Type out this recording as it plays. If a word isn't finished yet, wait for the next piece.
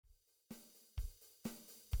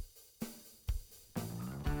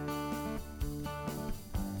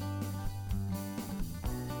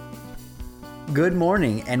Good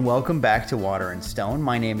morning and welcome back to Water and Stone.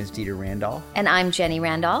 My name is Dieter Randolph. And I'm Jenny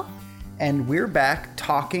Randolph. And we're back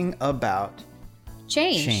talking about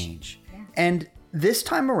change. Yeah. And this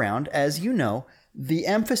time around, as you know, the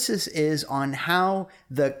emphasis is on how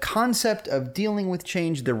the concept of dealing with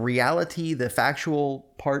change, the reality, the factual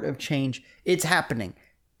part of change, it's happening.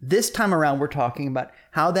 This time around, we're talking about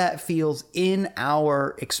how that feels in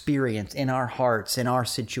our experience, in our hearts, in our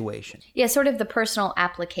situation. Yeah, sort of the personal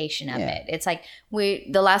application of it. It's like the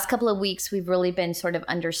last couple of weeks, we've really been sort of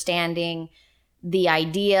understanding the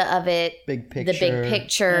idea of it, the big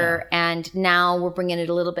picture, and now we're bringing it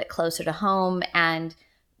a little bit closer to home. And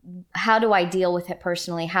how do I deal with it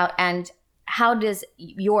personally? How does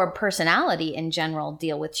your personality in general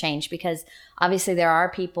deal with change? Because obviously there are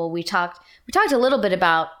people, we talked a little bit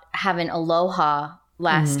about having aloha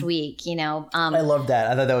last week, I love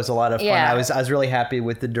that. I thought that was a lot of fun. Yeah. I was really happy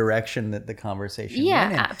with the direction that the conversation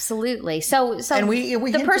went in. Absolutely. So and we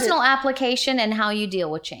the personal application and how you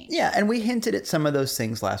deal with change. Yeah, and we hinted at some of those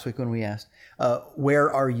things last week when we asked,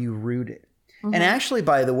 where are you rooted? Mm-hmm. And actually,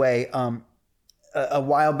 by the way, a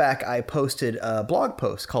while back, I posted a blog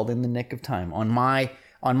post called In the Nick of Time on my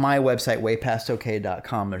website,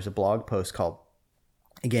 waypastok.com. There's a blog post called,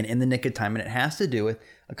 again, In the Nick of Time, and it has to do with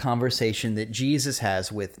a conversation that Jesus has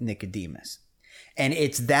with Nicodemus. And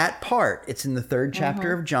it's that part, it's in the 3rd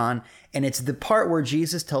chapter of John, and it's the part where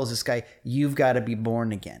Jesus tells this guy, you've got to be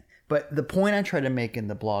born again. But the point I try to make in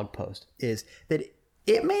the blog post is that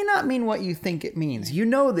it may not mean what you think it means. You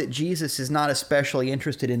know that Jesus is not especially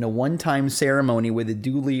interested in a one-time ceremony with a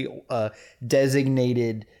duly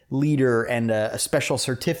designated leader and a special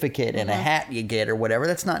certificate and a hat you get or whatever.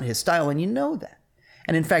 That's not his style, and you know that.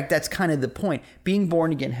 And in fact, that's kind of the point. Being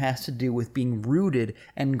born again has to do with being rooted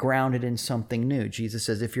and grounded in something new. Jesus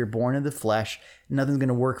says, if you're born of the flesh, nothing's going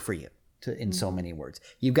to work for you, in so many words.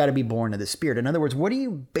 You've got to be born of the Spirit. In other words, what are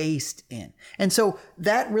you based in? And so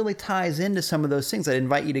that really ties into some of those things. I'd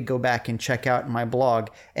invite you to go back and check out my blog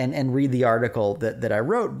and read the article that I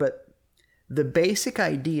wrote. But the basic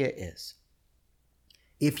idea is,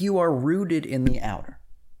 if you are rooted in the outer,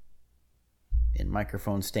 in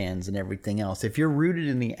microphone stands and everything else, if you're rooted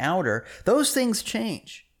in the outer, those things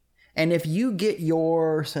change. And if you get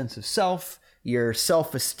your sense of self, your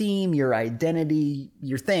self-esteem, your identity,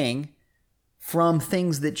 your thing from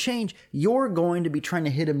things that change, you're going to be trying to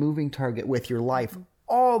hit a moving target with your life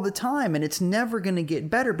all the time. And it's never going to get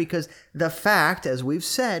better because the fact, as we've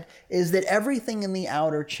said, is that everything in the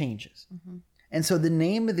outer changes. Mm-hmm. And so the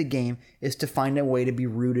name of the game is to find a way to be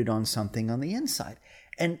rooted on something on the inside.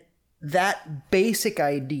 And that basic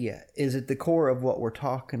idea is at the core of what we're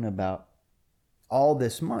talking about all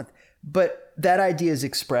this month. But that idea is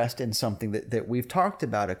expressed in something that we've talked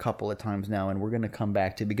about a couple of times now, and we're going to come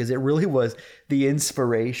back to because it really was the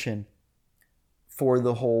inspiration for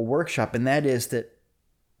the whole workshop. And that is that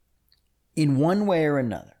in one way or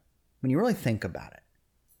another, when you really think about it,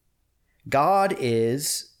 God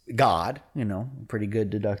is God, pretty good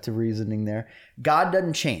deductive reasoning there. God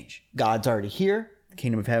doesn't change. God's already here. The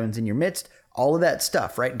kingdom of heaven's in your midst, all of that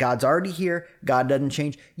stuff, right? God's already here. God doesn't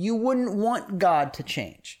change. You wouldn't want God to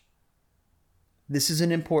change. This is an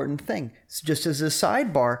important thing. So just as a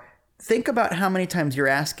sidebar, think about how many times you're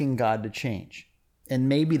asking God to change. And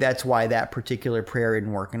maybe that's why that particular prayer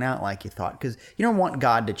isn't working out like you thought, because you don't want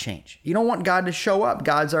God to change. You don't want God to show up.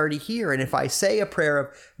 God's already here. And if I say a prayer of,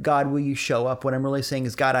 God, will you show up? What I'm really saying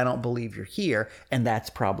is, God, I don't believe you're here. And that's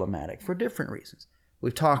problematic for different reasons.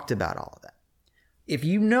 We've talked about all of that. If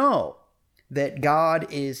you know that God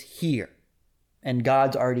is here and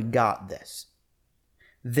God's already got this,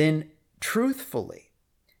 then truthfully,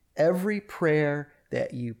 every prayer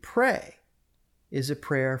that you pray is a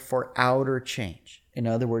prayer for outer change. In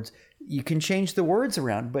other words, you can change the words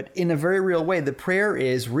around, but in a very real way, the prayer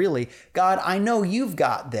is really, God, I know you've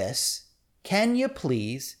got this. Can you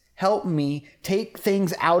please help me take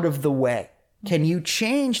things out of the way? Can you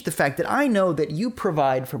change the fact that I know that you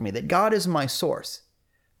provide for me, that God is my source,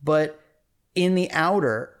 but in the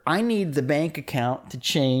outer, I need the bank account to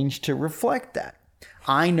change to reflect that.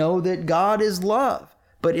 I know that God is love,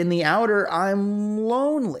 but in the outer, I'm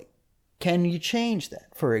lonely. Can you change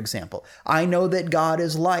that, for example? I know that God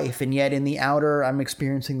is life, and yet in the outer, I'm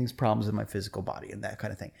experiencing these problems in my physical body and that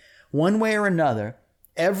kind of thing. One way or another,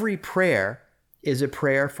 every prayer is a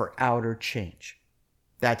prayer for outer change.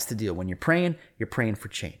 That's the deal. When you're praying for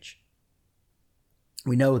change.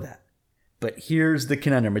 We know that. But here's the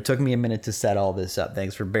conundrum. It took me a minute to set all this up.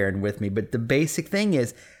 Thanks for bearing with me. But the basic thing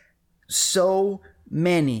is, so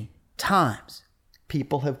many times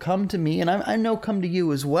people have come to me, and I know come to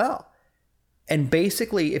you as well. And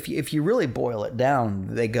basically, if you really boil it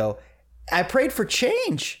down, they go, I prayed for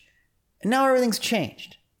change, and now everything's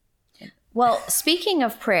changed. Well, speaking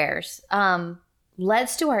of prayers,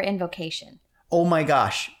 let's do our invocation. Oh my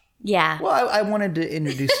gosh. Yeah. Well, I wanted to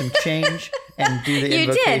introduce some change and do the invocation.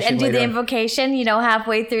 You did, and do the invocation,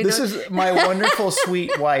 halfway through. This is my wonderful,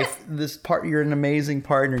 sweet wife. This part, you're an amazing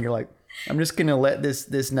partner. You're like, I'm just going to let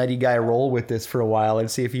this nutty guy roll with this for a while and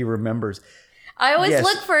see if he remembers. I always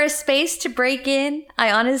look for a space to break in.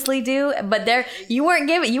 I honestly do. But you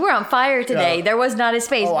were on fire today. No. There was not a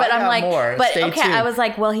space. But I'm like, more. Stay tuned. I was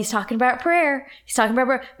like, well, he's talking about prayer.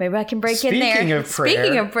 Maybe I can break in there.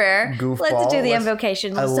 Speaking of prayer, goofball, let's do the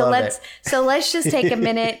invocation. So let's just take a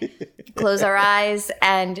minute, close our eyes,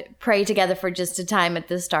 and pray together for just a time at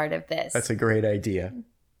the start of this. That's a great idea.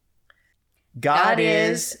 God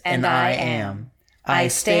is, and I am. I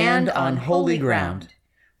stand on holy ground.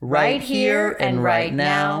 Right here and right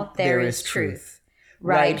now, there is truth.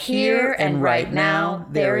 Right here and right now,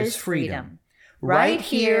 there is freedom. Right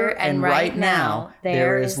here and right now,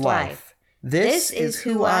 there is life. This is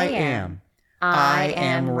who I am. I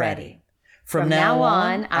am ready. From now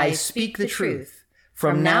on, I speak the truth.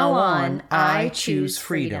 From now on, I choose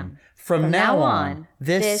freedom. From now on,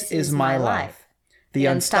 this is my life. The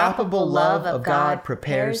unstoppable love of God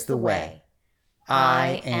prepares the way.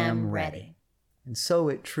 I am ready. And so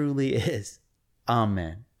it truly is.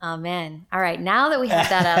 Amen. Amen. All right. Now that we have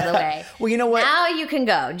that out of the way. Well, you know what? Now you can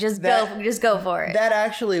go. Just go for it. That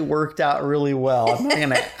actually worked out really well.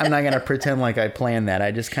 I'm not gonna pretend like I planned that. I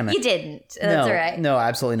just kind of. You didn't. That's all right. No,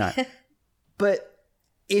 absolutely not. But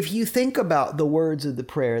if you think about the words of the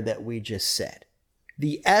prayer that we just said,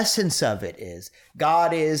 the essence of it is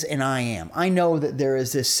God is and I am. I know that there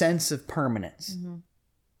is this sense of permanence. Mm-hmm.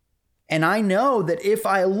 And I know that if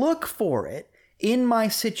I look for it, in my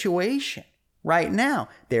situation right now,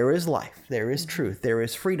 there is life, there is truth, there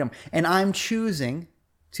is freedom. And I'm choosing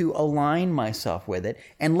to align myself with it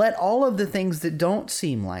and let all of the things that don't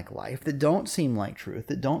seem like life, that don't seem like truth,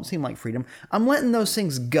 that don't seem like freedom, I'm letting those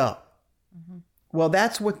things go. Mm-hmm. Well,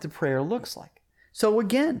 that's what the prayer looks like. So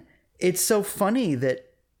again, it's so funny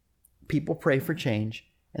that people pray for change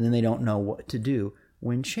and then they don't know what to do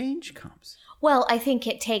when change comes. Well, I think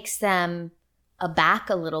it takes them aback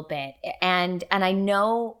a little bit. And I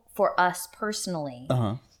know for us personally,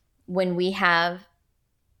 when we have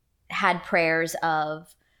had prayers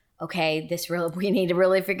of, okay, we need to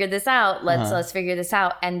really figure this out. Let's figure this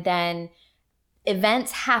out. And then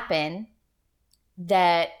events happen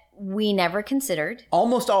that we never considered.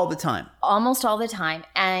 Almost all the time.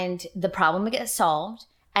 And the problem gets solved,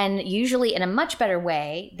 and usually in a much better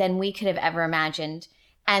way than we could have ever imagined.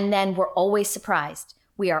 And then we're always surprised.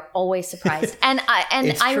 We are always surprised. And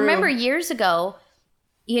I remember years ago,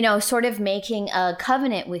 sort of making a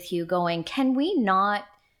covenant with you going, can we not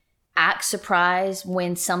act surprised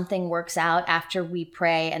when something works out after we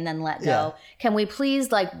pray and then let go? Yeah. Can we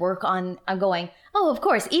please work on going, oh, of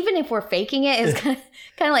course, even if we're faking it, it's kind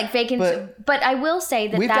of like faking. But I will say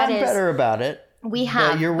that we've gotten better about it. We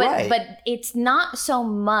have. But you're right. But it's not so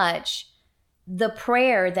much the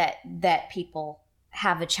prayer that people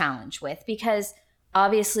have a challenge with, because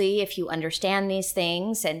obviously, if you understand these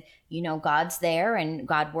things and God's there and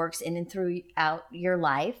God works in and throughout your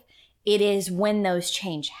life, it is when those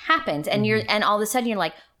change happens and and all of a sudden you're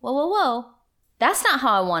like, whoa, that's not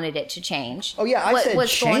how I wanted it to change. Oh yeah, I said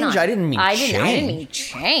change. I didn't mean change. I didn't mean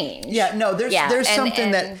change. Yeah, no,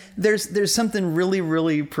 there's something really,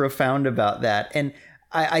 really profound about that, and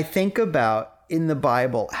I think about in the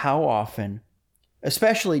Bible how often,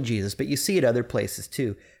 especially Jesus, but you see it other places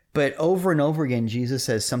too. But over and over again, Jesus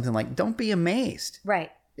says something like, don't be amazed.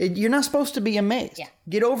 Right. You're not supposed to be amazed. Yeah.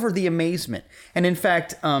 Get over the amazement. And in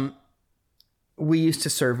fact, we used to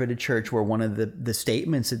serve at a church where one of the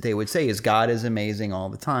statements that they would say is God is amazing all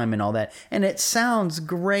the time and all that. And it sounds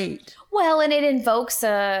great. Well, and it invokes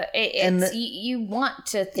you want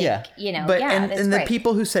to think, and the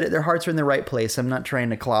people who said it, their hearts are in the right place. I'm not trying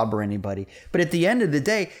to clobber anybody. But at the end of the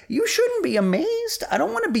day, you shouldn't be amazed. I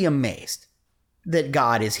don't want to be amazed that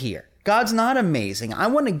God is here. God's not amazing. I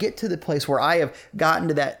want to get to the place where I have gotten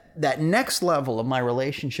to that next level of my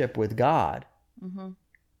relationship with God. Mm-hmm.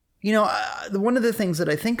 One of the things that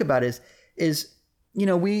I think about is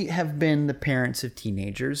we have been the parents of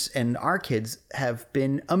teenagers, and our kids have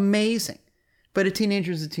been amazing. But a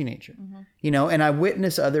teenager is a teenager, and I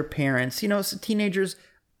witness other parents, so teenagers,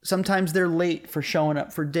 sometimes they're late for showing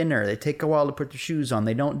up for dinner. They take a while to put their shoes on.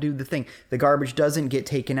 They don't do the thing. The garbage doesn't get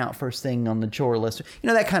taken out first thing on the chore list.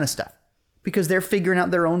 That kind of stuff. Because they're figuring out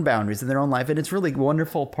their own boundaries in their own life. And it's really a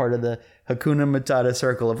wonderful part of the Hakuna Matata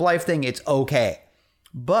circle of life thing. It's okay.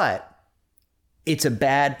 But it's a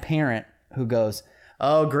bad parent who goes,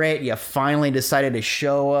 Oh, great. You finally decided to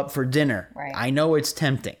show up for dinner. Right. I know it's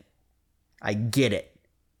tempting. I get it.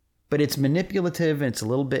 But it's manipulative and it's a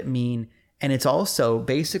little bit mean. And it's also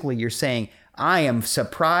basically you're saying, I am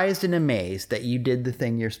surprised and amazed that you did the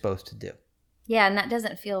thing you're supposed to do. Yeah, and that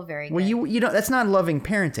doesn't feel very good. Well, you know, that's not loving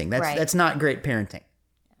parenting. That's not great parenting.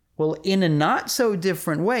 Well, in a not so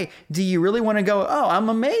different way, do you really want to go, oh, I'm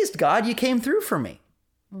amazed, God, you came through for me.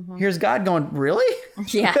 Mm-hmm. Here's God going, really?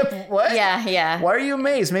 Yeah. What? Yeah. Why are you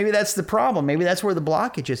amazed? Maybe that's the problem. Maybe that's where the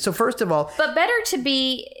blockage is. So first of all, but better to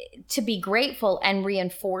be grateful and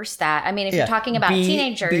reinforce that. I mean, if you're talking about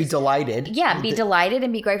teenagers, be delighted. Yeah, be delighted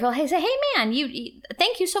and be grateful. Hey, say, hey man, you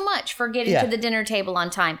thank you so much for getting to the dinner table on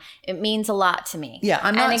time. It means a lot to me. Yeah,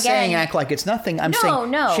 I'm not saying act like it's nothing. I'm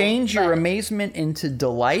saying change your amazement into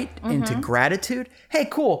delight, into gratitude. Hey,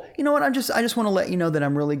 cool. You know what? I just want to let you know that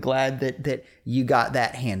I'm really glad that you got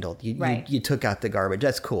that handled. You took out the garbage.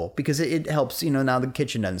 That's cool because it helps, now the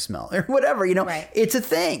kitchen doesn't smell or whatever, It's a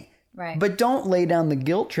thing. Right. But don't lay down the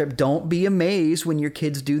guilt trip. Don't be amazed when your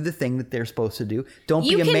kids do the thing that they're supposed to do. Don't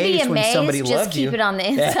be amazed when somebody loves you. Just keep it on the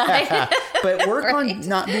inside. But work on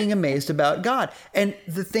not being amazed about God. And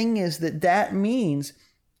the thing is that means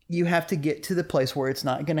you have to get to the place where it's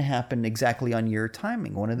not going to happen exactly on your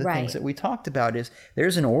timing. One of the things that we talked about is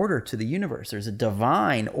there's an order to the universe. There's a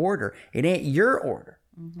divine order. It ain't your order.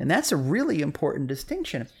 Mm-hmm. And that's a really important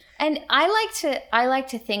distinction. And I like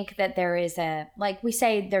to think that there is like we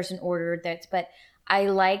say there's an order but I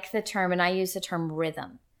like the term, and I use the term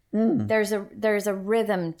rhythm. Mm. There's a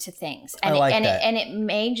rhythm to things. And it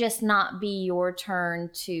may just not be your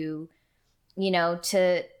turn to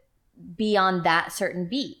be on that certain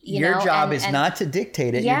beat. Your job is not to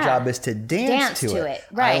dictate it. Your job is to dance to it.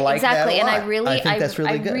 Right. I like exactly. That a lot. And I think that's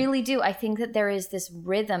really good. I really do. I think that there is this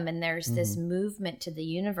rhythm and there's this movement to the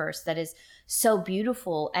universe that is so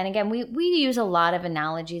beautiful. And again, we use a lot of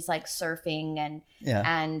analogies like surfing and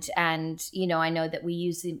I know that we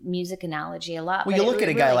use the music analogy a lot. Well, you look at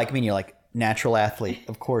a guy like me and you're like, natural athlete.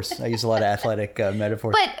 Of course, I use a lot of athletic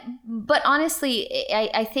metaphors. But honestly,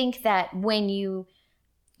 I think that when you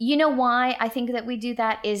know why I think that we do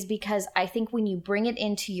that is because I think when you bring it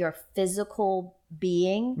into your physical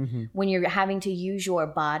being, when you're having to use your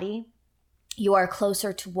body, you are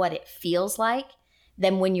closer to what it feels like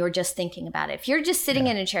than when you're just thinking about it. If you're just sitting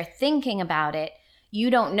in a chair thinking about it, you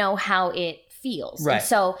don't know how it feels. Right. And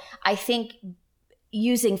so I think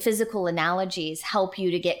using physical analogies help you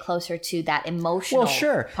to get closer to that emotional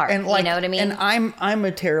part. And you know what I mean? And I'm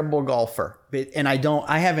a terrible golfer, and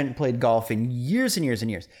I haven't played golf in years and years and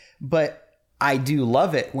years, but I do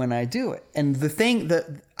love it when I do it. And the thing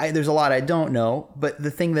there's a lot I don't know, but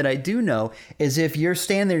the thing that I do know is if you're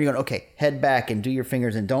standing there, you're going, okay, head back and do your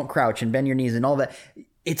fingers and don't crouch and bend your knees and all that.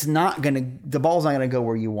 The ball's not going to go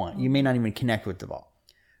where you want. You may not even connect with the ball.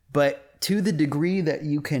 But to the degree that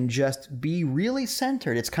you can just be really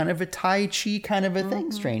centered, it's kind of a Tai Chi kind of a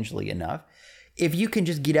thing, strangely enough. If you can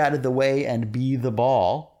just get out of the way and be the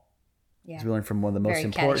ball, as we learned from one of the most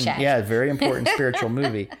very important spiritual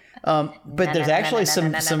movie. But there's actually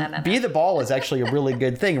some be the ball is actually a really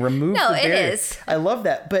good thing. Remove the barrier. It is. I love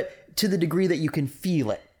that. But to the degree that you can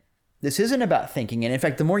feel it. This isn't about thinking. And in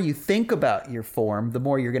fact, the more you think about your form, the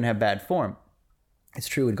more you're going to have bad form. It's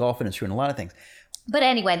true in golf and it's true in a lot of things. But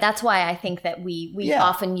anyway, that's why I think that we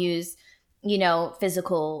often use,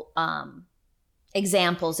 physical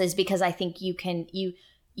examples is because I think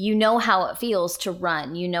you know how it feels to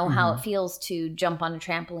run. You know how it feels to jump on a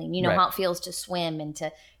trampoline. You know how it feels to swim and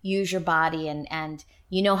to use your body and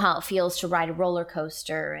you know how it feels to ride a roller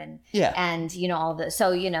coaster and all this.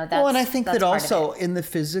 So, that's well, and I think that also in the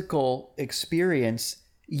physical experience,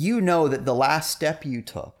 that the last step you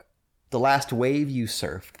took, the last wave you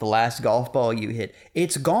surfed, the last golf ball you hit,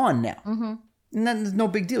 it's gone now. Mm-hmm. And that's no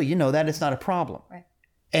big deal. You know that. It's not a problem. Right.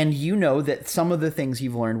 And you know that some of the things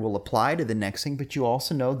you've learned will apply to the next thing, but you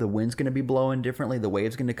also know the wind's going to be blowing differently, the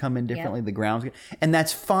wave's going to come in differently, the ground's going to... And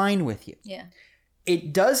that's fine with you. Yeah.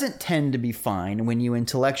 It doesn't tend to be fine when you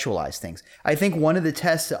intellectualize things. I think one of the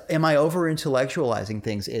tests, am I over-intellectualizing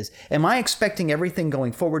things, is, am I expecting everything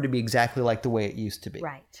going forward to be exactly like the way it used to be?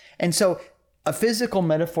 Right. And so... a physical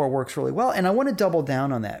metaphor works really well. And I want to double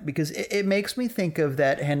down on that because it makes me think of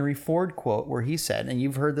that Henry Ford quote where he said, and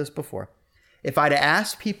you've heard this before, if I'd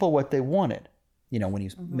asked people what they wanted, when he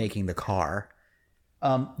was making the car,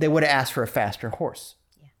 they would have asked for a faster horse.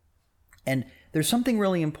 Yeah. And there's something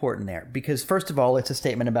really important there because first of all, it's a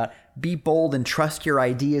statement about be bold and trust your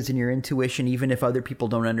ideas and your intuition, even if other people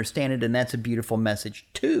don't understand it. And that's a beautiful message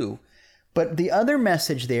too. But the other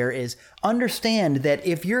message there is understand that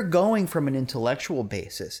if you're going from an intellectual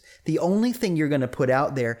basis, the only thing you're going to put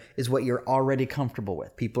out there is what you're already comfortable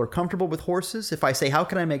with. People are comfortable with horses. If I say, how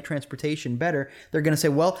can I make transportation better? They're going to say,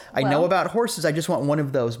 well, I know about horses. I just want one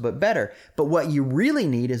of those, but better. But what you really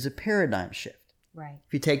need is a paradigm shift. Right.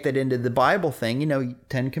 If you take that into the Bible thing,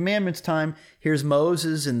 10 Commandments time, here's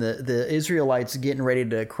Moses and the Israelites getting ready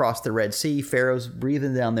to cross the Red Sea. Pharaoh's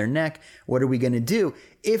breathing down their neck. What are we going to do?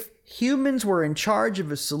 If humans were in charge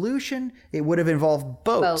of a solution, it would have involved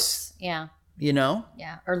boats. Yeah.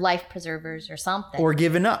 Yeah. Or life preservers or something. Or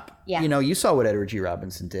giving up. Yeah. You saw what Edward G.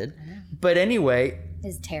 Robinson did. But anyway.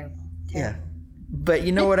 It's terrible. Yeah. But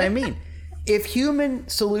you know what I mean? If human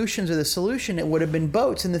solutions are the solution, it would have been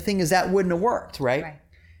boats. And the thing is, that wouldn't have worked, right?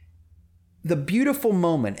 The beautiful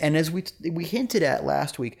moment, and as we hinted at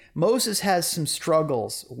last week, Moses has some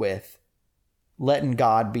struggles with letting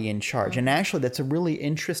God be in charge. And actually, that's a really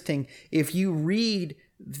interesting, if you read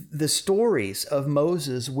the stories of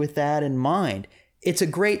Moses with that in mind, it's a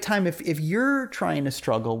great time if you're trying to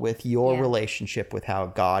struggle with your relationship with how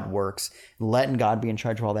God works, letting God be in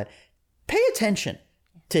charge of all that, pay attention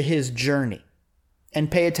to his journey and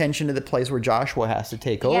pay attention to the place where Joshua has to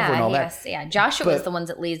take over and all that. Yeah, Joshua is the one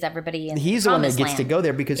that leads everybody in. He's the one that gets to go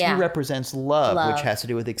there because he represents love, which has to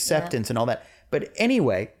do with acceptance and all that. But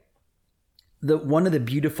anyway, one of the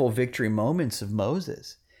beautiful victory moments of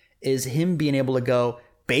Moses is him being able to go,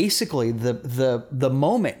 basically the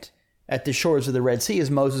moment at the shores of the Red Sea is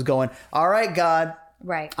Moses going, all right, God,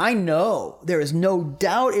 I know there is no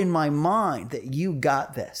doubt in my mind that you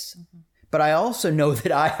got this. Mm-hmm. But I also know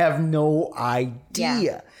that I have no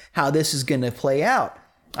idea how this is going to play out.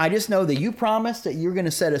 I just know that you promised that you're going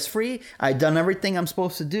to set us free. I've done everything I'm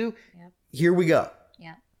supposed to do. Yep. Here we go.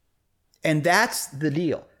 Yeah. And that's the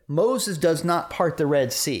deal. Moses does not part the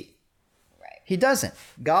Red Sea. Right. He doesn't.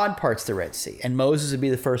 God parts the Red Sea. And Moses would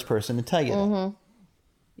be the first person to tell you that.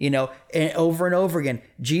 And over again,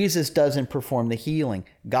 Jesus doesn't perform the healing.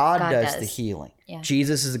 God does the healing. Yeah.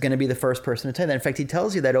 Jesus is going to be the first person to tell you that. In fact, he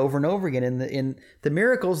tells you that over and over again in the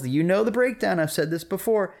miracles. The breakdown. I've said this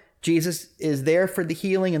before. Jesus is there for the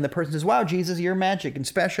healing, and the person says, wow, Jesus, you're magic and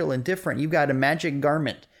special and different. You've got a magic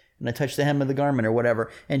garment. And I touch the hem of the garment or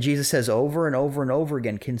whatever. And Jesus says over and over and over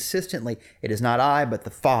again, consistently, it is not I, but the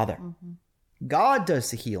Father. Mm-hmm. God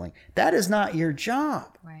does the healing. That is not your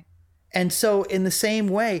job. Right. And so in the same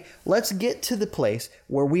way, let's get to the place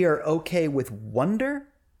where we are okay with wonder,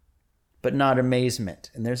 but not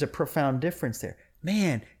amazement. And there's a profound difference there.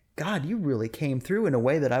 Man, God, you really came through in a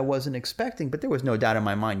way that I wasn't expecting, but there was no doubt in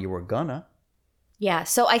my mind you were gonna. Yeah.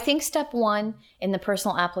 So I think step one in the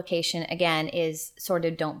personal application, again, is sort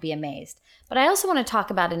of don't be amazed. But I also want to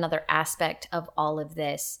talk about another aspect of all of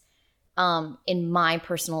this in my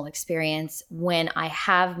personal experience when I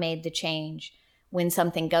have made the change. When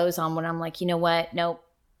something goes on, when I'm like, you know what? Nope,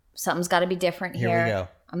 something's got to be different here. Here we go.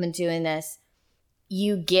 I'm doing this.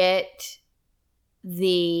 You get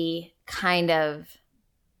the kind of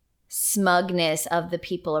smugness of the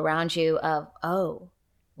people around you of, oh,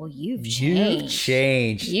 well, you've changed.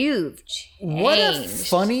 You've changed. What a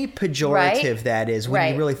funny pejorative that is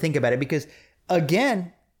when you really think about it. Because,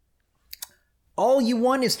 again, all you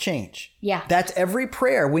want is change. Yeah. That's every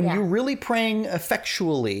prayer. When you're really praying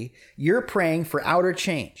effectually, you're praying for outer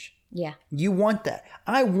change. Yeah. You want that.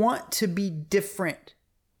 I want to be different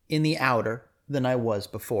in the outer than I was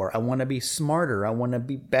before. I want to be smarter. I want to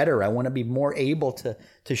be better. I want to be more able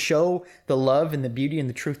to show the love and the beauty and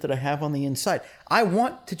the truth that I have on the inside. I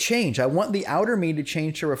want to change. I want the outer me to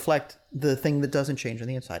change to reflect the thing that doesn't change on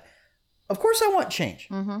the inside. Of course I want change.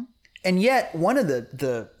 Mm-hmm. And yet, one of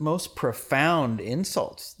the most profound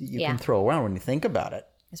insults that you can throw around when you think about it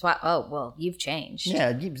is why, oh, well, you've changed.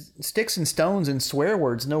 Yeah, sticks and stones and swear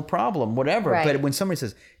words, no problem, whatever. Right. But when somebody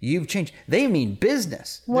says, you've changed, they mean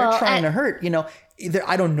business. Well, they're trying to hurt.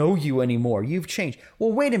 I don't know you anymore. You've changed.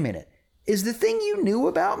 Well, wait a minute. Is the thing you knew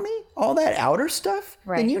about me all that outer stuff?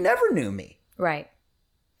 Right. Then you never knew me. Right.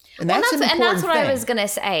 And that's an important what thing. I was going to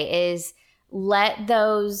say is, let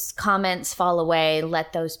those comments fall away.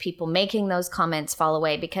 Let those people making those comments fall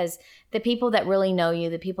away, because the people that really know you,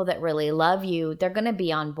 the people that really love you, they're going to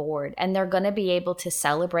be on board, and they're going to be able to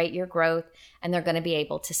celebrate your growth, and they're going to be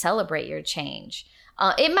able to celebrate your change.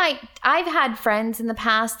 I've had friends in the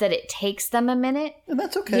past that it takes them a minute. And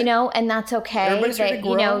that's okay. And that's okay. Everybody's here to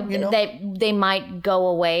grow, they might go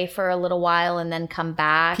away for a little while and then come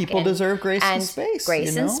back. People deserve grace and space.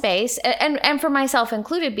 Grace and space. And for myself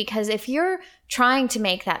included, because if you're trying to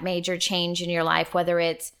make that major change in your life, whether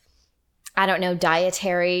it's, I don't know,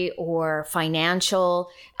 dietary or financial,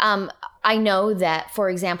 I know that, for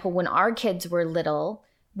example, when our kids were little,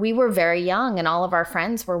 we were very young and all of our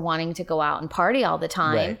friends were wanting to go out and party all the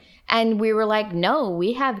time. Right. And we were like, no,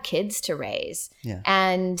 we have kids to raise. Yeah.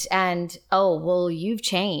 And oh, well, you've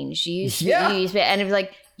changed. And it was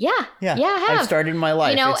like, yeah, I have. I've started my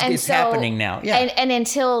life. You know, it's happening now. Yeah. And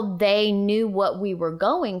until they knew what we were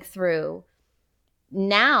going through,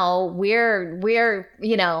 now we're,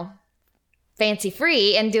 you know, fancy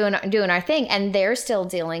free and doing our thing. And they're still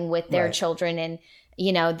dealing with their children and,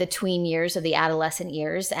 you know, the tween years or the adolescent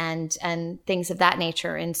years and things of that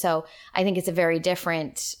nature. And so I think it's a very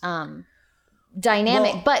different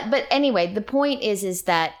dynamic. Well, but anyway, the point is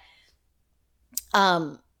that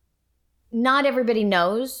not everybody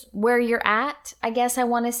knows where you're at, I guess I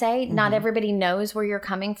want to say. Mm-hmm. Not everybody knows where you're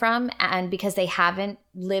coming from, and because they haven't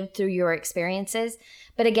lived through your experiences.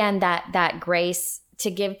 But again, that grace, to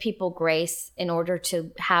give people grace in order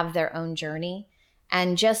to have their own journey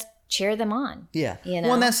and just cheer them on. Yeah. You know?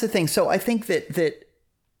 Well, and that's the thing. So I think that,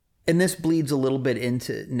 and this bleeds a little bit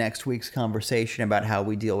into next week's conversation about how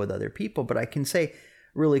we deal with other people, but I can say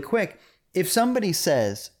really quick, if somebody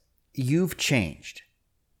says, you've changed,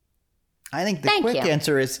 I think the quick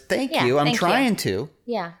answer is thank you. I'm trying to.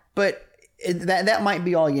 Yeah. But that might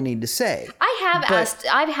be all you need to say.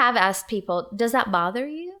 I have asked people, does that bother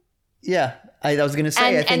you? Yeah. I was going to say,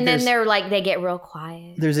 I think and then they're like, they get real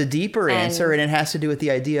quiet. There's a deeper answer, and it has to do with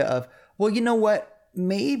the idea of, well, you know what?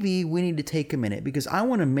 Maybe we need to take a minute because I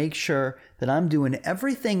want to make sure that I'm doing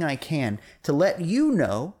everything I can to let you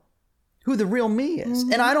know who the real me is.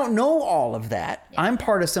 Mm-hmm. And I don't know all of that. Yeah. I'm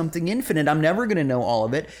part of something infinite. I'm never going to know all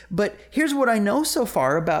of it. But here's what I know so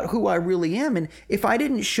far about who I really am. And if I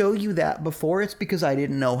didn't show you that before, it's because I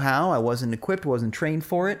didn't know how. I wasn't equipped, wasn't trained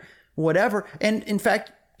for it, whatever. And in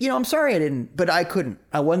fact, you know, I'm sorry I didn't, but I couldn't.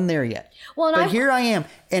 I wasn't there yet. But here I am.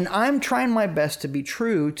 And I'm trying my best to be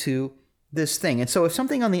true to this thing. And so if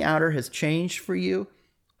something on the outer has changed for you,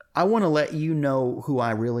 I want to let you know who I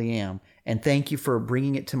really am. And thank you for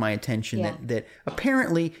bringing it to my attention that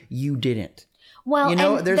apparently you didn't. Well, you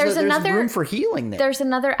know, and there's room for healing there. There's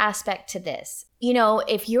another aspect to this. You know,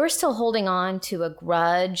 if you're still holding on to a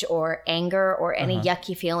grudge or anger or any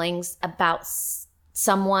yucky feelings about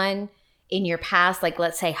someone in your past, like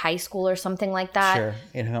let's say high school or something like that. Sure,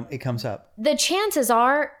 it comes up. The chances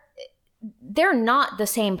are they're not the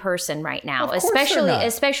same person right now,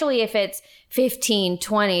 especially if it's 15,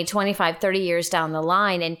 20, 25, 30 years down the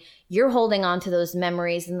line and you're holding on to those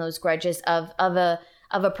memories and those grudges of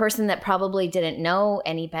a person that probably didn't know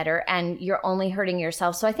any better, and you're only hurting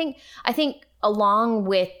yourself. So I think along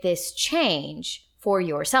with this change for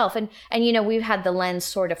yourself, and you know, we've had the lens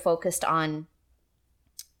sort of focused on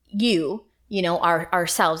you know,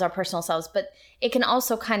 ourselves, our personal selves, but it can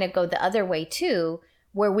also kind of go the other way too,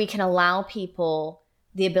 where we can allow people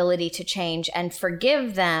the ability to change and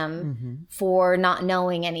forgive them for not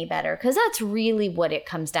knowing any better. Because that's really what it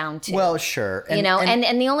comes down to. Well, sure. And, you know,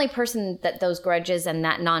 and the only person that those grudges and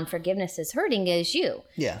that non-forgiveness is hurting is you.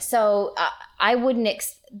 Yeah. So I wouldn't,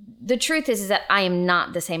 the truth is that I am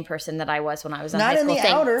not the same person that I was when I was in high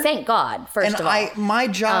school. Thank God, first of all. My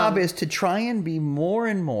job is to try and be more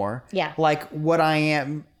and more like what I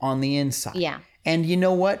am on the inside. Yeah. And you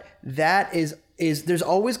know what? That is there's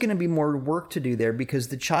always going to be more work to do there, because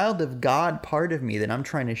the child of God part of me that I'm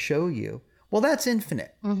trying to show you, well, that's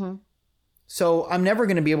infinite. Mm-hmm. So I'm never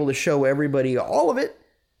going to be able to show everybody all of it.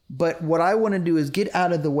 But what I want to do is get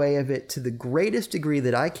out of the way of it to the greatest degree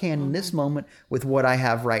that I can in this moment with what I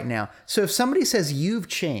have right now. So if somebody says you've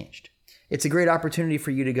changed, it's a great opportunity for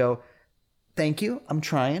you to go, thank you, I'm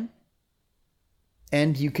trying.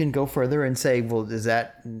 And you can go further and say, well, is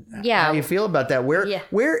that how you feel about that?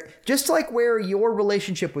 Where, just like where your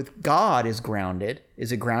relationship with God is grounded,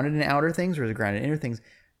 is it grounded in outer things or is it grounded in inner things?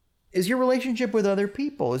 Is your relationship with other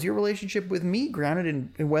people, is your relationship with me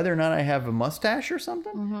grounded in whether or not I have a mustache or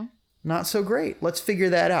something? Mm-hmm. Not so great. Let's figure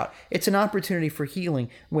that out. It's an opportunity for healing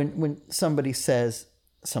when somebody says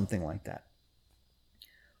something like that.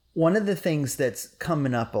 One of the things that's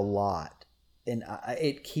coming up a lot, and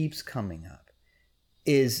it keeps coming up,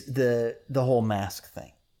 is the whole mask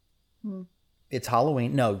thing. It's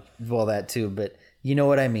Halloween. No, well, that too, but you know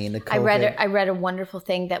what I mean. The COVID. I read a wonderful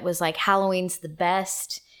thing that was like, Halloween's the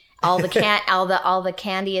best. All the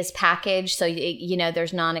candy is packaged, so you know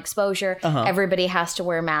there's non-exposure. Everybody has to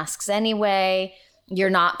wear masks anyway.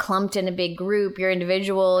 You're not clumped in a big group. You're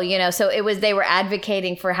individual. You know, so they were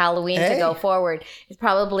advocating for Halloween to go forward. It's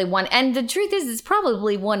probably and the truth is, it's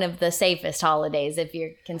probably one of the safest holidays if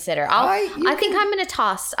you consider. I think I'm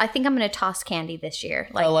going to toss candy this year.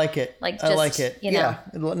 I like it. I like it. You know,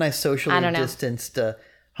 a nice socially distanced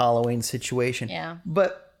Halloween situation. Yeah,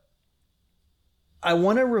 but I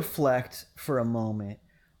want to reflect for a moment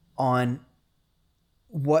on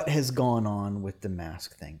what has gone on with the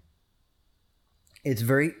mask thing. It's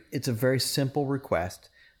a very simple request.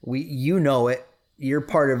 You know it. You're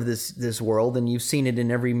part of this world, and you've seen it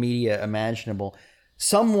in every media imaginable.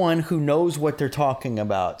 Someone who knows what they're talking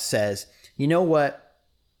about says, you know what?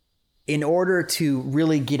 In order to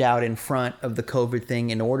really get out in front of the COVID thing,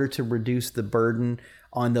 in order to reduce the burden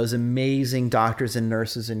on those amazing doctors and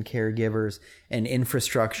nurses and caregivers and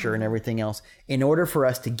infrastructure and everything else, in order for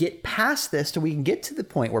us to get past this so we can get to the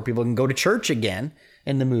point where people can go to church again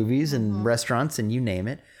and the movies and restaurants and you name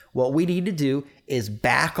it, what we need to do is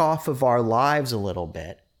back off of our lives a little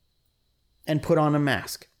bit and put on a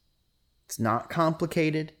mask. It's not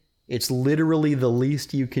complicated. It's literally the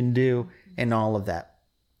least you can do and all of that.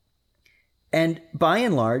 And by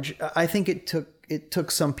and large, I think it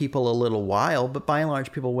took some people a little while, but by and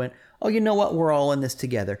large, people went, oh, you know what? We're all in this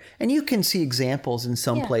together. And you can see examples in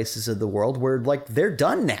some places of the world where like they're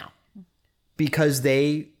done now because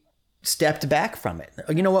they stepped back from it.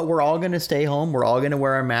 You know what? We're all going to stay home. We're all going to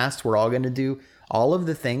wear our masks. We're all going to do all of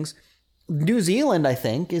the things. New Zealand, I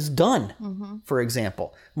think, is done, for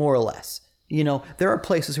example, more or less. You know, there are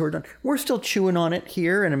places who are done. We're still chewing on it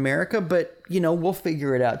here in America, but, you know, we'll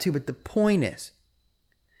figure it out too. But the point is,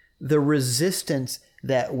 the resistance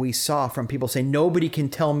that we saw from people saying, nobody can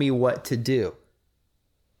tell me what to do.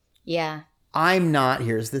 Yeah.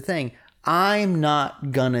 Here's the thing, I'm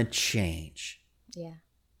not gonna change. Yeah.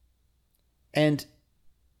 And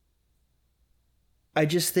I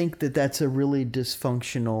just think that that's a really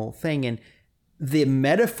dysfunctional thing. And the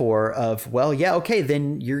metaphor of, well, yeah, okay,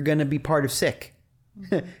 then you're going to be part of sick.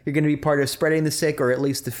 You're going to be part of spreading the sick, or at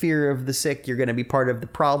least the fear of the sick. You're going to be part of the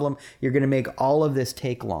problem. You're going to make all of this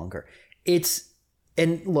take longer.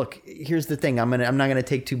 And look, here's the thing. I'm not going to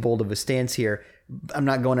take too bold of a stance here. I'm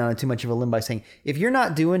not going out on too much of a limb by saying, if you're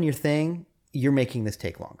not doing your thing, you're making this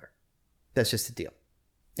take longer. That's just the deal.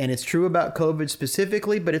 And it's true about COVID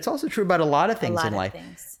specifically, but it's also true about a lot of things in life.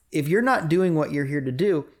 If you're not doing what you're here to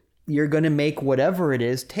do, you're going to make whatever it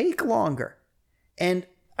is take longer. And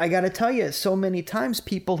I got to tell you, so many times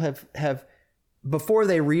people have, before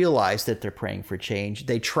they realize that they're praying for change,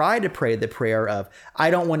 they try to pray the prayer of, I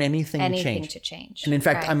don't want anything to change. And in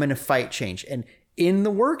fact, I'm going to fight change. And in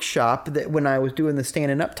the workshop, that when I was doing the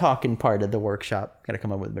standing up talking part of the workshop, got to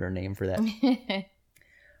come up with a better name for that.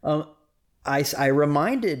 I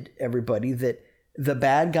reminded everybody that the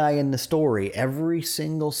bad guy in the story, every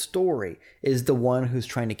single story, is the one who's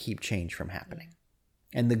trying to keep change from happening.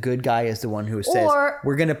 And the good guy is the one who says,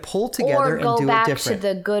 we're going to pull together and do it different. Or go back to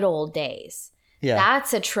the good old days. Yeah.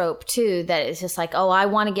 That's a trope too, that it's just like, oh, I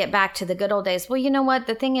want to get back to the good old days. Well, you know what?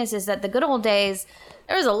 The thing is that the good old days,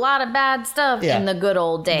 there was a lot of bad stuff in the good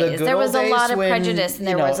old days. There was a lot of prejudice, and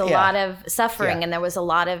there was a lot of suffering, and there was a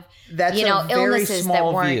lot of, illnesses that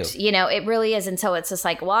weren't, view. It really is. And so it's just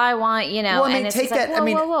like, well, I want, Well, and it's just like,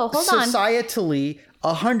 whoa, hold on. Societally,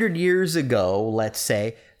 100 years ago, let's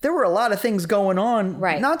say, there were a lot of things going on,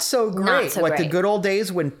 not so great. The good old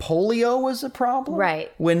days when polio was a problem?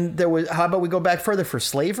 Right. When there was, how about we go back further for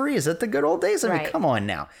slavery? Is that the good old days? I mean, come on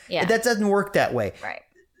now. Yeah. That doesn't work that way. Right.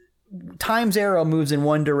 Time's arrow moves in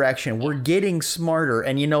one direction. We're getting smarter.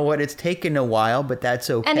 And you know what? It's taken a while, but that's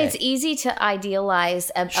okay. And it's easy to idealize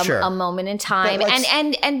a moment in time.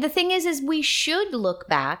 And the thing is we should look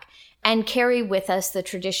back and carry with us the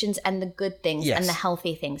traditions and the good things and the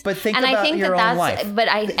healthy things. But think about your own life.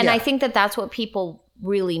 I think that that's what people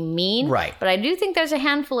really mean. Right. But I do think there's a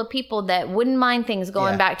handful of people that wouldn't mind things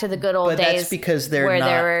going back to the good old days. That's because there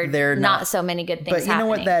are not so many good things happening. But you know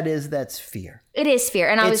what that is? That's fear. It is fear.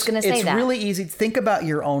 And I was going to say that. It's really easy. Think about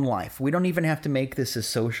your own life. We don't even have to make this a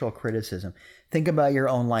social criticism. Think about your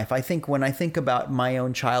own life. I think when I think about my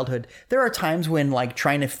own childhood, there are times when like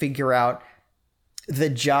trying to figure out the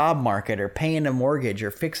job market or paying a mortgage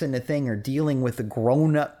or fixing a thing or dealing with a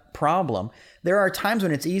grown-up problem, there are times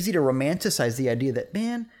when it's easy to romanticize the idea that,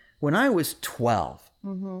 man, when I was 12,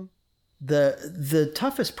 the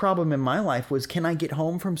toughest problem in my life was, can I get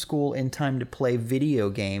home from school in time to play video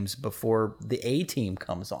games before the A-team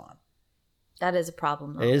comes on? That is a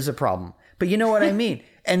problem, though. It is a problem. But you know what I mean?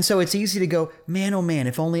 And so it's easy to go, man, oh man,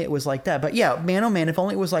 if only it was like that. But yeah, man, oh man, if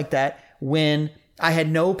only it was like that when I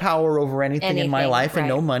had no power over anything in my life and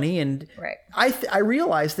no money. And I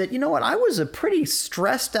realized that, you know what, I was a pretty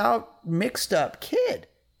stressed out, mixed up kid.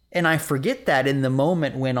 And I forget that in the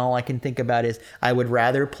moment when all I can think about is I would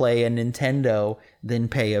rather play a Nintendo than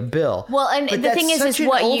pay a bill. Well, and but the thing is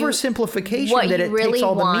what oversimplification that it really takes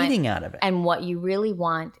all the meaning out of it. And what you really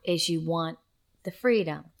want is you want the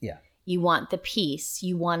freedom. Yeah. You want the peace.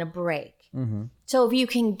 You want a break. Mm-hmm. So if you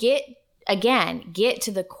can get again, get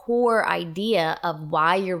to the core idea of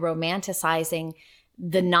why you're romanticizing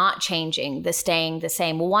the not changing, the staying the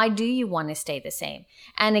same. Well, why do you want to stay the same?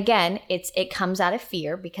 And again, it comes out of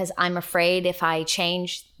fear, because I'm afraid if I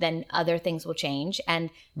change, then other things will change. And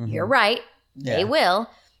you're right, they will.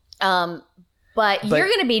 But you're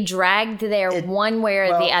going to be dragged there one way or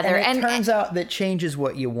the other. And it turns out that change is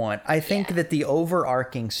what you want. I think that the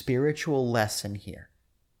overarching spiritual lesson here,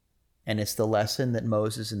 and it's the lesson that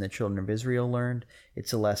Moses and the children of Israel learned.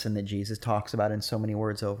 It's a lesson that Jesus talks about in so many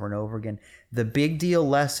words over and over again. The big deal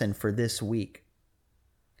lesson for this week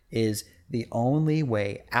is the only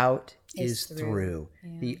way out is through.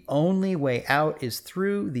 Yeah. The only way out is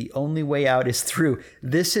through. The only way out is through.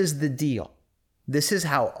 This is the deal. This is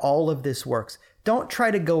how all of this works. Don't try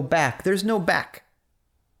to go back. There's no back.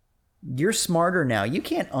 You're smarter now. You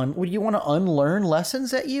can't would you want to unlearn lessons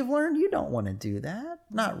that you've learned? You don't want to do that.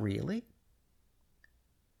 Not really.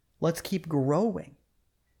 Let's keep growing.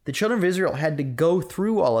 The children of Israel had to go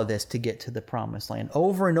through all of this to get to the promised land.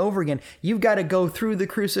 Over and over again, you've got to go through the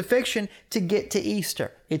crucifixion to get to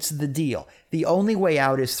Easter. It's the deal. The only way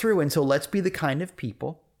out is through. And so let's be the kind of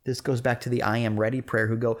people, this goes back to the I am ready prayer,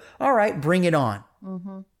 who go, all right, bring it on.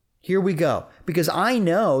 Mm-hmm. Here we go. Because I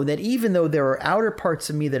know that even though there are outer parts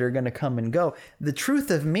of me that are going to come and go, the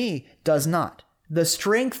truth of me does not. The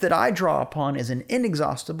strength that I draw upon is an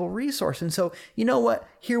inexhaustible resource. And so, you know what?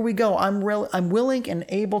 Here we go. I'm willing and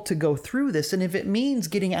able to go through this. And if it means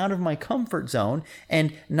getting out of my comfort zone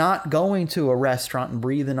and not going to a restaurant and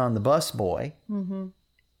breathing on the busboy,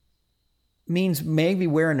 means maybe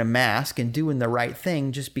wearing a mask and doing the right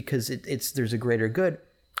thing just because there's a greater good,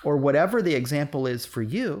 or whatever the example is for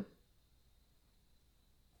you,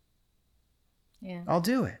 I'll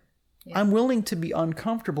do it. Yeah. I'm willing to be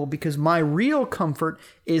uncomfortable because my real comfort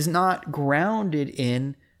is not grounded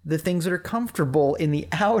in the things that are comfortable in the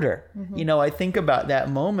outer. Mm-hmm. You know, I think about that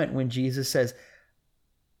moment when Jesus says,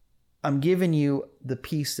 I'm giving you the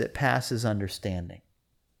peace that passes understanding.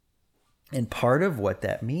 And part of what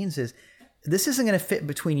that means is this isn't going to fit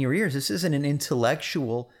between your ears. This isn't an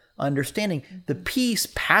intellectual understanding. The peace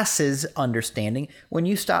passes understanding when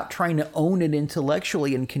you stop trying to own it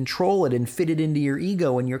intellectually and control it and fit it into your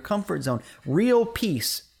ego and your comfort zone. Real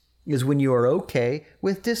peace is when you are okay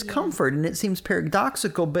with discomfort. And it seems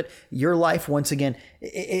paradoxical, but your life, once again,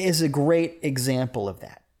 is a great example of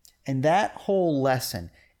that. And that whole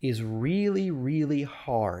lesson is really, really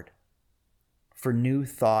hard for New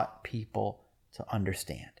Thought people to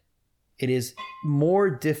understand. It is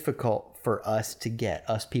more difficult for us to get,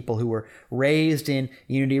 us people who were raised in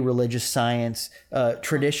unity religious science,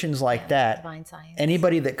 traditions like that. Divine science.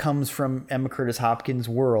 Anybody that comes from Emma Curtis Hopkins'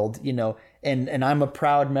 world, you know, and I'm a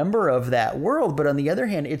proud member of that world. But on the other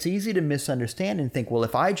hand, it's easy to misunderstand and think, well,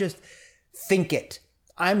 if I just think it,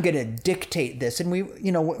 I'm going to dictate this. And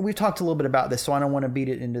we've talked a little bit about this, so I don't want to beat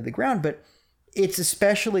it into the ground, but it's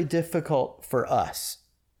especially difficult for us.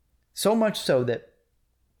 So much so that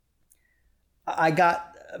I got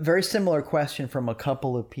a very similar question from a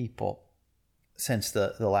couple of people since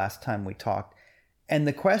the last time we talked. And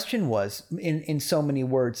the question was, in so many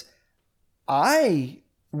words, I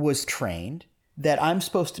was trained that I'm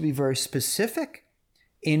supposed to be very specific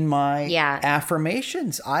in my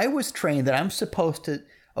affirmations. I was trained that I'm supposed to,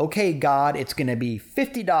 okay, God, it's going to be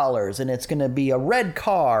 $50 and it's going to be a red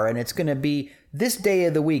car and it's going to be this day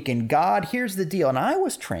of the week. And God, here's the deal. And I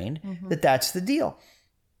was trained that that's the deal.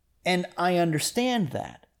 And I understand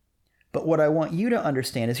that. But what I want you to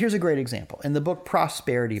understand is, here's a great example. In the book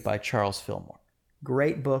Prosperity by Charles Fillmore.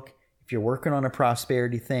 Great book. If you're working on a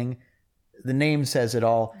prosperity thing, the name says it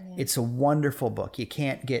all. Yeah. It's a wonderful book. You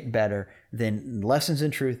can't get better than Lessons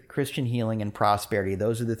in Truth, Christian Healing, and Prosperity.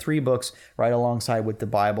 Those are the three books right alongside with the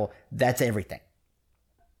Bible. That's everything.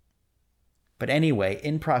 But anyway,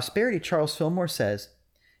 in Prosperity, Charles Fillmore says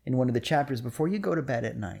in one of the chapters, before you go to bed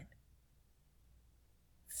at night,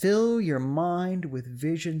 fill your mind with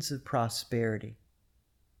visions of prosperity.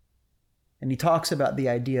 And he talks about the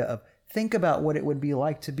idea of, think about what it would be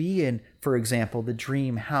like to be in, for example, the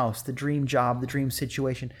dream house, the dream job, the dream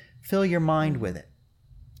situation. Fill your mind with it.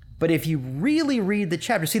 But if you really read the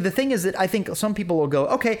chapter, see, the thing is that I think some people will go,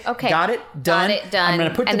 okay, got it, done. I'm going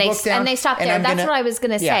to put the book down. And they stop there. That's what I was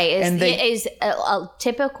going to say, is a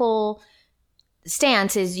typical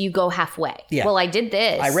stance is you go halfway. Yeah. Well, I did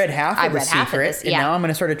this. I read half of The Secret, and now I'm going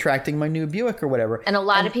to start attracting my new Buick or whatever. And a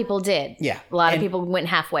lot of people did. Yeah. A lot of people went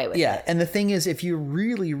halfway with it. Yeah. And the thing is, if you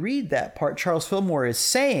really read that part, Charles Fillmore is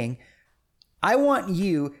saying, I want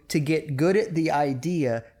you to get good at the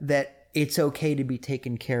idea that it's okay to be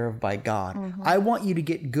taken care of by God. I want you to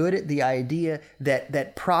get good at the idea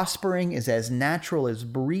that prospering is as natural as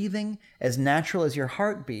breathing, as natural as your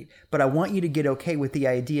heartbeat. But I want you to get okay with the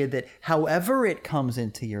idea that however it comes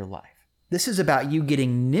into your life, this is about you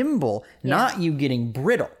getting nimble, not you getting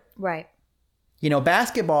brittle. Right. You know,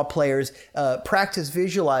 basketball players practice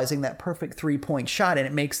visualizing that perfect three-point shot, and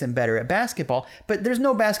it makes them better at basketball. But there's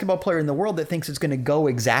no basketball player in the world that thinks it's going to go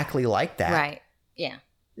exactly like that. Right. Yeah.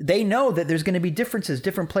 They know that there's going to be differences,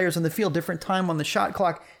 different players on the field, different time on the shot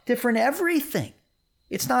clock, different everything.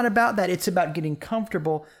 It's not about that. It's about getting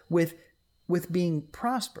comfortable with being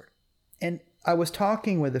prospered. And I was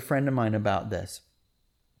talking with a friend of mine about this.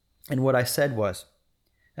 And what I said was,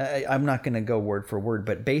 I'm not going to go word for word,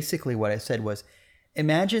 but basically what I said was,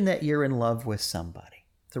 imagine that you're in love with somebody.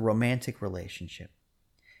 It's a romantic relationship.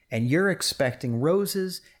 And you're expecting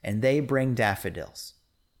roses and they bring daffodils.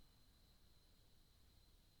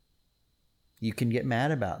 You can get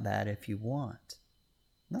mad about that if you want.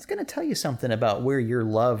 That's going to tell you something about where your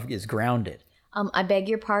love is grounded. I beg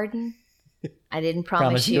your pardon? I didn't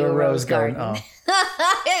promise you a rose garden.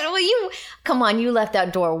 Well, come on, you left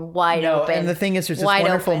that door wide open. And the thing is, there's this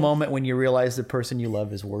wonderful moment when you realize the person you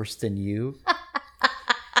love is worse than you.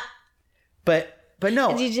 But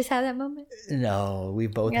no. Did you just have that moment? No, we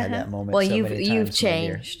both had that moment. Well, you've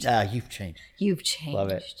changed. You've changed. You've changed.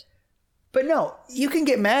 Love it. But no, you can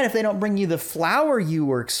get mad if they don't bring you the flower you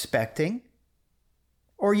were expecting.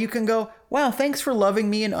 Or you can go, wow, thanks for loving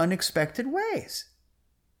me in unexpected ways.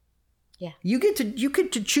 Yeah. You get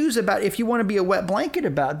to choose about if you want to be a wet blanket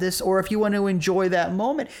about this or if you want to enjoy that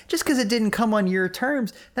moment. Just because it didn't come on your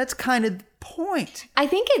terms, that's kind of the point. I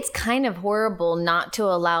think it's kind of horrible not to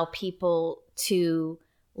allow people to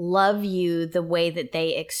love you the way that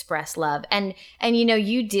they express love. And you know,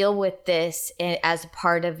 you deal with this as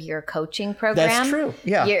part of your coaching program. That's true.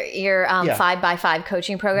 Yeah. Your 5x5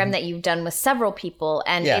 coaching program that you've done with several people.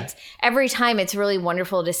 And it's every time it's really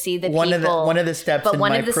wonderful to see the people. One of the steps in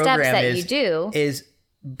my program that you do is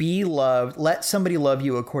be loved. Let somebody love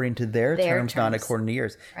you according to their terms, not according to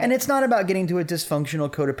yours. Right. And it's not about getting to a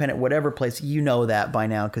dysfunctional, codependent, whatever place. You know that by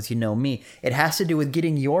now because you know me. It has to do with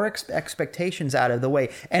getting your expectations out of the way.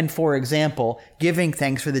 And for example, giving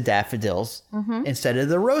thanks for the daffodils instead of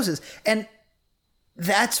the roses. And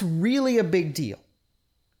that's really a big deal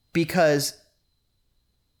because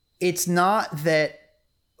it's not that,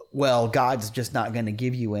 well, God's just not going to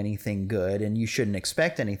give you anything good and you shouldn't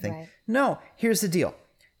expect anything. Right. No, here's the deal.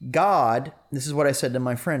 God, this is what I said to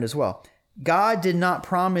my friend as well. God did not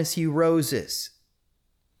promise you roses.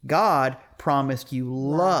 God promised you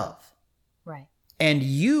love. Right. And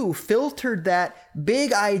you filtered that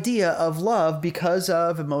big idea of love because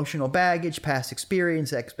of emotional baggage, past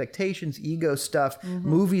experience, expectations, ego stuff,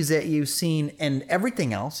 movies that you've seen, and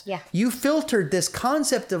everything else. Yeah. You filtered this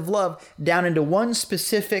concept of love down into one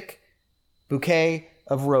specific bouquet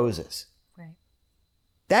of roses. Right.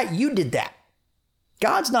 That you did that.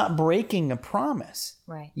 God's not breaking a promise.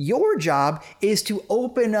 Right. Your job is to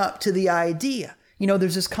open up to the idea. You know,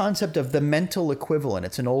 there's this concept of the mental equivalent.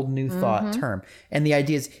 It's an old New Thought term. And the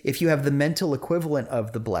idea is if you have the mental equivalent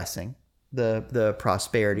of the blessing, the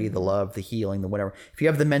prosperity, the love, the healing, the whatever, if you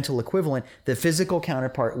have the mental equivalent, the physical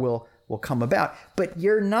counterpart will come about. But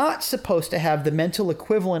you're not supposed to have the mental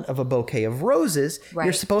equivalent of a bouquet of roses. Right.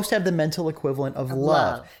 You're supposed to have the mental equivalent of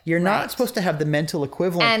love. You're not supposed to have the mental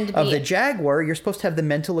equivalent of the jaguar. You're supposed to have the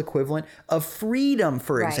mental equivalent of freedom,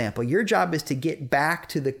 for example. Your job is to get back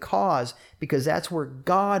to the cause because that's where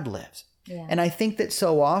God lives. Yeah. And I think that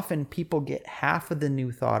so often people get half of the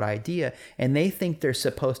New Thought idea and they think they're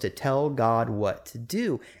supposed to tell God what to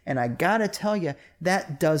do. And I got to tell you,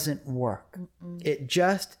 that doesn't work. It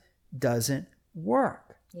just doesn't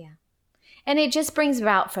work. Yeah. And it just brings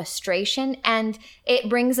about frustration and it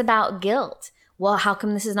brings about guilt. Well, how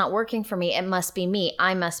come this is not working for me? It must be me.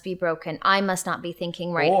 I must be broken. I must not be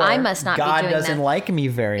thinking right. Or I must not be doing that. God doesn't like me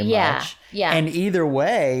very much. Yeah. And either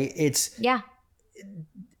way, it's... Yeah.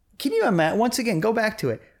 Can you imagine? Once again, go back to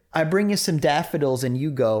it. I bring you some daffodils and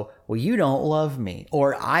you go, well, you don't love me.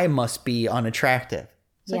 Or I must be unattractive.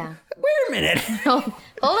 It's like, wait a minute. Hold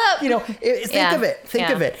up. You know, think of it. Think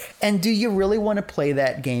of it. And do you really want to play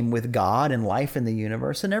that game with God and life and the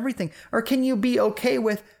universe and everything? Or can you be okay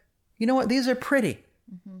with, you know what, these are pretty.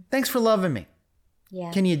 Thanks for loving me.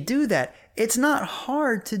 Yeah. Can you do that? It's not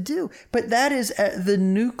hard to do. But that is the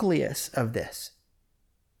nucleus of this.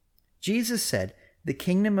 Jesus said, the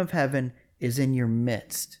kingdom of heaven is in your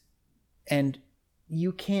midst. And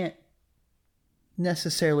you can't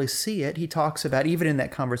necessarily see it. He talks about, even in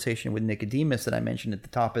that conversation with Nicodemus that I mentioned at the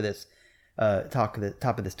top of this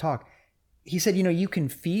talk, he said, you know, you can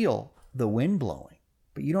feel the wind blowing,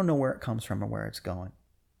 but you don't know where it comes from or where it's going.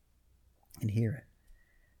 And hear it.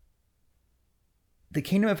 The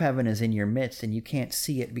kingdom of heaven is in your midst, and you can't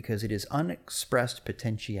see it because it is unexpressed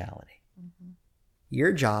potentiality. Mm-hmm.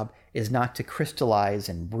 Your job is not to crystallize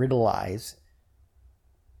and brittleize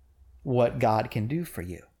what God can do for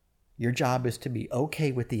you. Your job is to be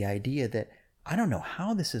okay with the idea that I don't know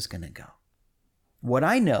how this is going to go. What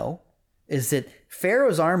I know is that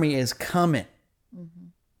Pharaoh's army is coming. Mm-hmm.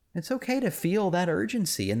 It's okay to feel that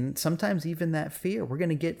urgency and sometimes even that fear. We're going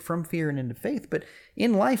to get from fear and into faith. But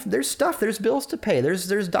in life, there's bills to pay.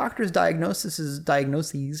 There's doctors' diagnoses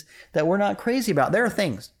that we're not crazy about. There are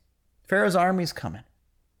things. Pharaoh's army's coming.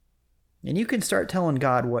 And you can start telling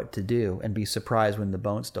God what to do and be surprised when the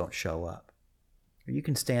bones don't show up. Or you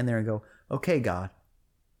can stand there and go, okay, God,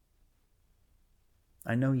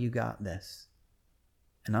 I know you got this.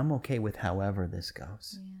 And I'm okay with however this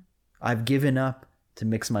goes. Yeah. I've given up, to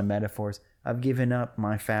mix my metaphors, I've given up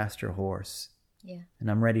my faster horse. Yeah.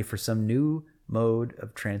 And I'm ready for some new mode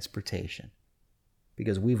of transportation.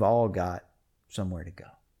 Because we've all got somewhere to go.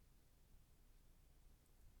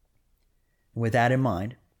 With that in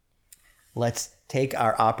mind, let's take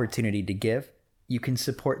our opportunity to give. You can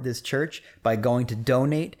support this church by going to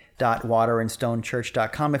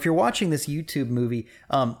donate.waterandstonechurch.com. If you're watching this YouTube movie,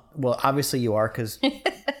 well, obviously you are, because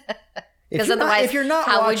if you're not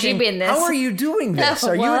how watching, would you be in this? How are you doing this?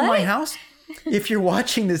 Are you in my house? If you're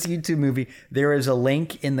watching this YouTube movie, there is a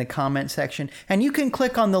link in the comment section, and you can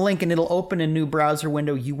click on the link and it'll open a new browser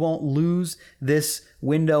window. You won't lose this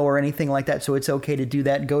window or anything like that, so it's okay to do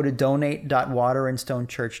that. Go to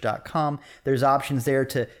donate.waterandstonechurch.com. There's options there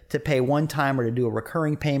to pay one time or to do a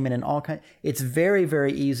recurring payment and all kinds. It's very,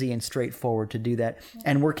 very easy and straightforward to do that,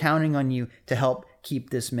 and we're counting on you to help keep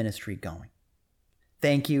this ministry going.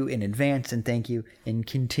 Thank you in advance, and thank you in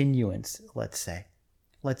continuance, let's say.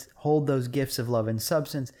 Let's hold those gifts of love and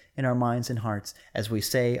substance in our minds and hearts as we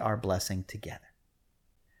say our blessing together.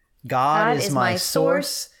 God is my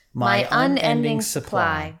source, my unending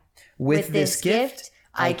supply. With this gift,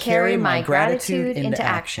 I carry my gratitude into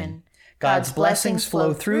action. God's blessings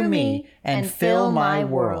flow through me and fill my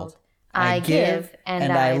world. I give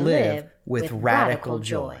and I live with radical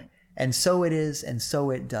joy. And so it is, and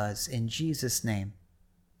so it does. In Jesus' name,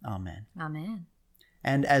 amen. Amen.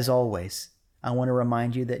 And as always, I want to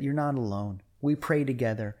remind you that you're not alone. We pray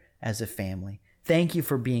together as a family. Thank you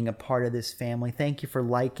for being a part of this family. Thank you for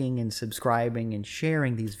liking and subscribing and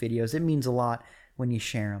sharing these videos. It means a lot when you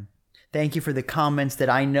share them. Thank you for the comments that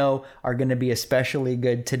I know are going to be especially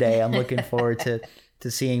good today. I'm looking forward to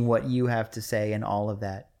seeing what you have to say and all of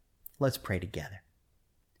that. Let's pray together.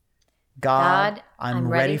 God, I'm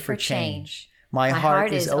ready for change. My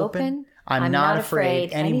heart is open. I'm not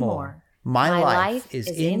afraid anymore. My life is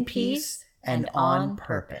in peace and on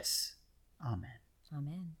purpose. Amen.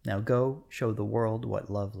 Amen. Now go show the world what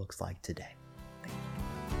love looks like today.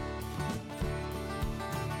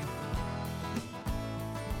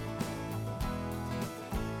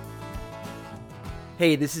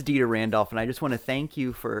 Hey, this is Dieter Randolph, and I just want to thank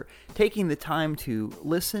you for taking the time to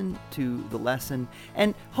listen to the lesson,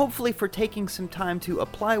 and hopefully for taking some time to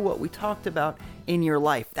apply what we talked about in your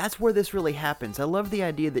life. That's where this really happens. I love the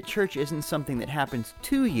idea that church isn't something that happens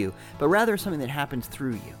to you, but rather something that happens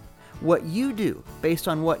through you. What you do, based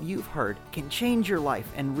on what you've heard, can change your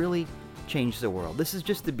life and really change the world. This is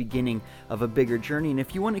just the beginning of a bigger journey, and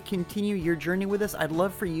if you want to continue your journey with us, I'd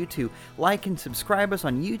love for you to like and subscribe us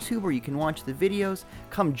on YouTube, where you can watch the videos.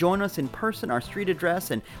 Come join us in person. Our street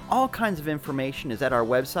address and all kinds of information is at our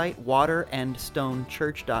website,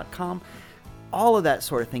 waterandstonechurch.com. All of that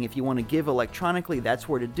sort of thing. If you want to give electronically, that's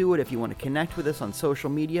where to do it. If you want to connect with us on social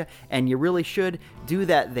media, and you really should, do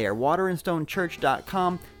that there,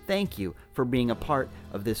 waterandstonechurch.com. Thank you for being a part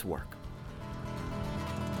of this work.